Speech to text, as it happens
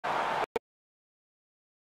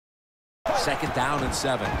Second down and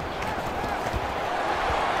 7.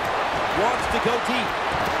 Wants to go deep.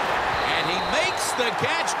 And he makes the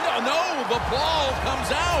catch. No, the ball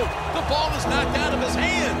comes out. The ball is knocked out of his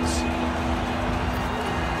hands.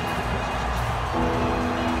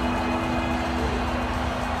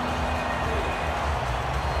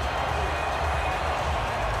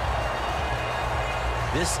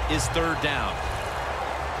 This is third down.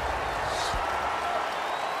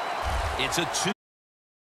 It's a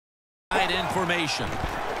two-tight end formation.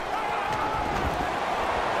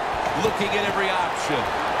 Looking at every option.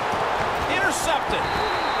 Intercepted.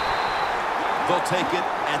 They'll take it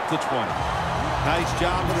at the 20. Nice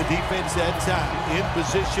job of the defense that time. In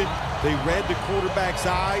position, they read the quarterback's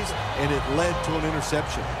eyes, and it led to an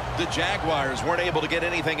interception. The Jaguars weren't able to get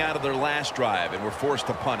anything out of their last drive and were forced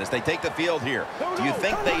to punt as they take the field here. Do you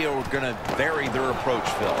think they are going to vary their approach,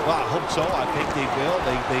 Phil? Well, I hope so. I think they will.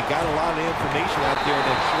 They got a lot of information out there in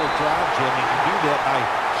that short drive, Jim. You can do that by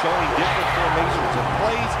showing different formations and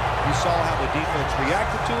plays. You saw how the defense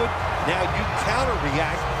reacted to it. Now you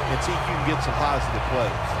counter-react and see if you can get some positive plays.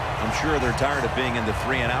 I'm sure they're tired of being in the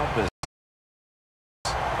 3-and-out business.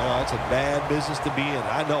 Oh, that's a bad business to be in.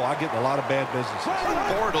 I know. I get in a lot of bad businesses.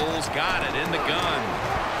 Bortles got it in the gun.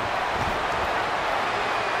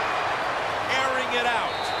 Airing it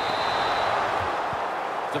out.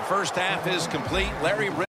 The first half is complete. Larry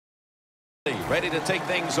ready to take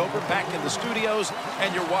things over back in the studios,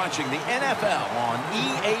 and you're watching the NFL on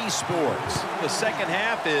EA Sports. The second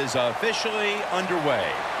half is officially underway.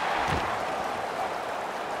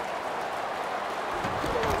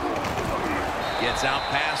 Gets out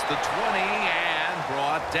past the 20 and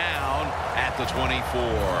brought down at the 24.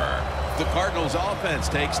 The Cardinals offense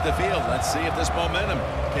takes the field. Let's see if this momentum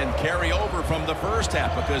can carry over from the first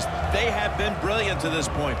half, because they have been brilliant to this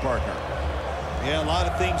point, partner. Yeah, a lot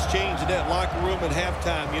of things change in that locker room at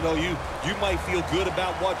halftime. You know, you might feel good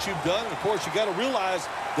about what you've done. And of course, you got to realize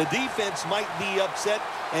the defense might be upset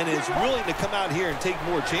and is willing to come out here and take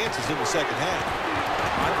more chances in the second half.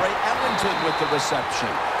 Andre Ellington with the reception.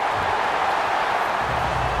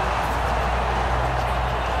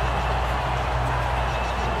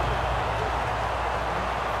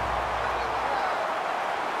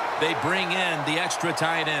 They bring in the extra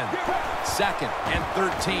tight end. Second and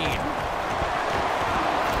 13.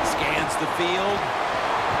 Scans the field.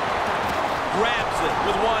 Grabs it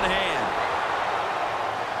with one hand.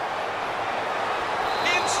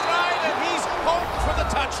 In stride, and he's home for the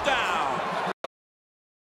touchdown.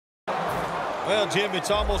 Well, Jim,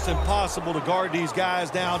 it's almost impossible to guard these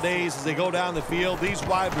guys nowadays as they go down the field. These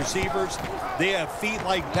wide receivers, they have feet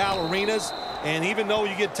like ballerinas. And even though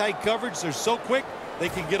you get tight coverage, they're so quick, they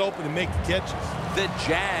can get open and make the catches. The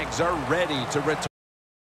Jags are ready to return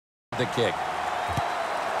the kick.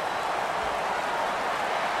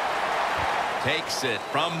 Takes it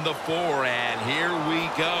from the 4, and here we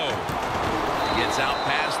go. Gets out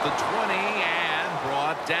past the 20 and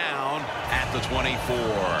brought down at the 24.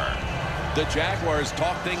 The Jaguars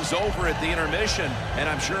talk things over at the intermission, and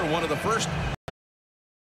I'm sure one of the first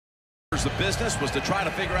of business was to try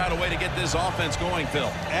to figure out a way to get this offense going,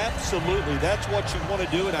 Phil. Absolutely. That's what you want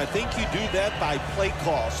to do, and I think you do that by play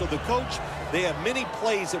call. So the coach, they have many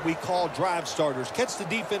plays that we call drive starters. Catch the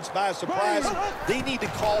defense by surprise. They need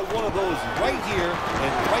to call one of those right here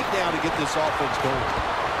and right now to get this offense going.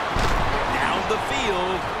 Down the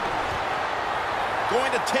field.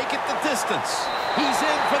 Going to take it the distance. He's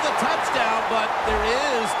in for the touchdown, but there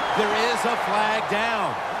is a flag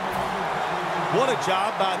down. What a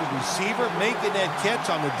job by the receiver making that catch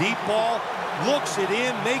on the deep ball. Looks it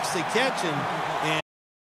in, makes the catch, and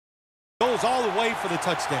goes all the way for the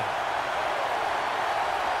touchdown.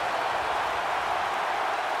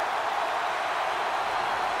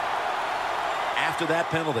 After that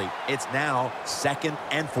penalty, it's now 2nd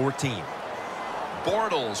and 14.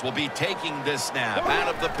 Bortles will be taking this snap out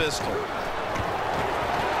of the pistol.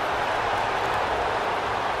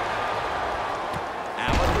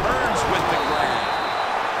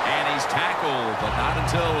 Tackled, but not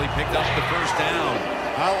until he picked up the first down.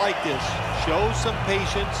 I like this. Show some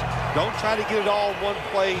patience. Don't try to get it all in one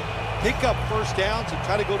play. Pick up first downs and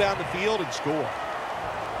try to go down the field and score.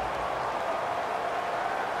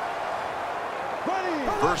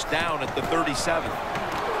 First down at the 37.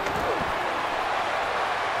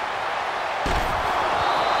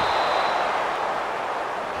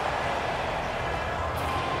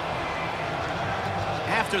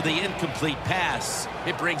 After the incomplete pass,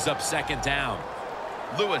 it brings up 2nd down.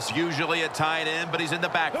 Lewis usually at tight end, but he's in the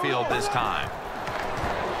backfield this time.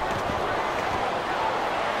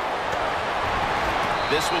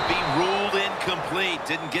 This will be ruled incomplete.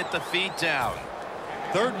 Didn't get the feet down.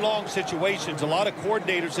 third long situations, a lot of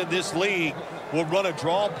coordinators in this league will run a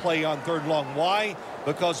draw play on third long. Why?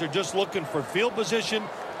 Because they're just looking for field position,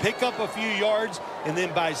 pick up a few yards, and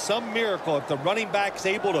then by some miracle, if the running back's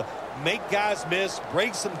able to make guys miss,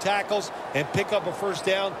 break some tackles, and pick up a first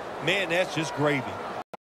down, man, that's just gravy.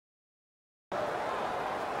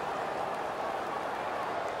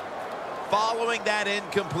 Following that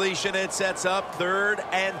incompletion, it sets up 3rd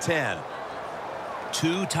and 10.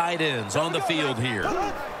 2 tight ends on the field here.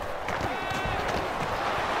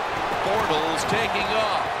 Bortles taking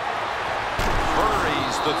off.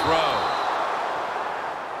 Hurries the throw.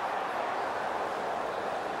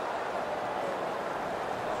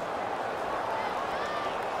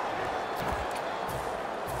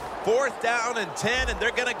 Fourth down and 10, and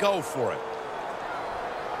they're going to go for it.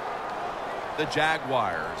 The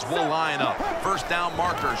Jaguars will line up. First down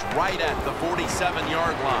markers right at the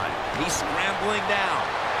 47-yard line. He's scrambling down.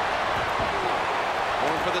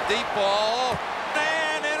 Going for the deep ball.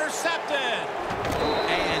 And intercepted.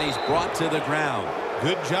 And he's brought to the ground.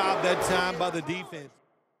 Good job that time by the defense.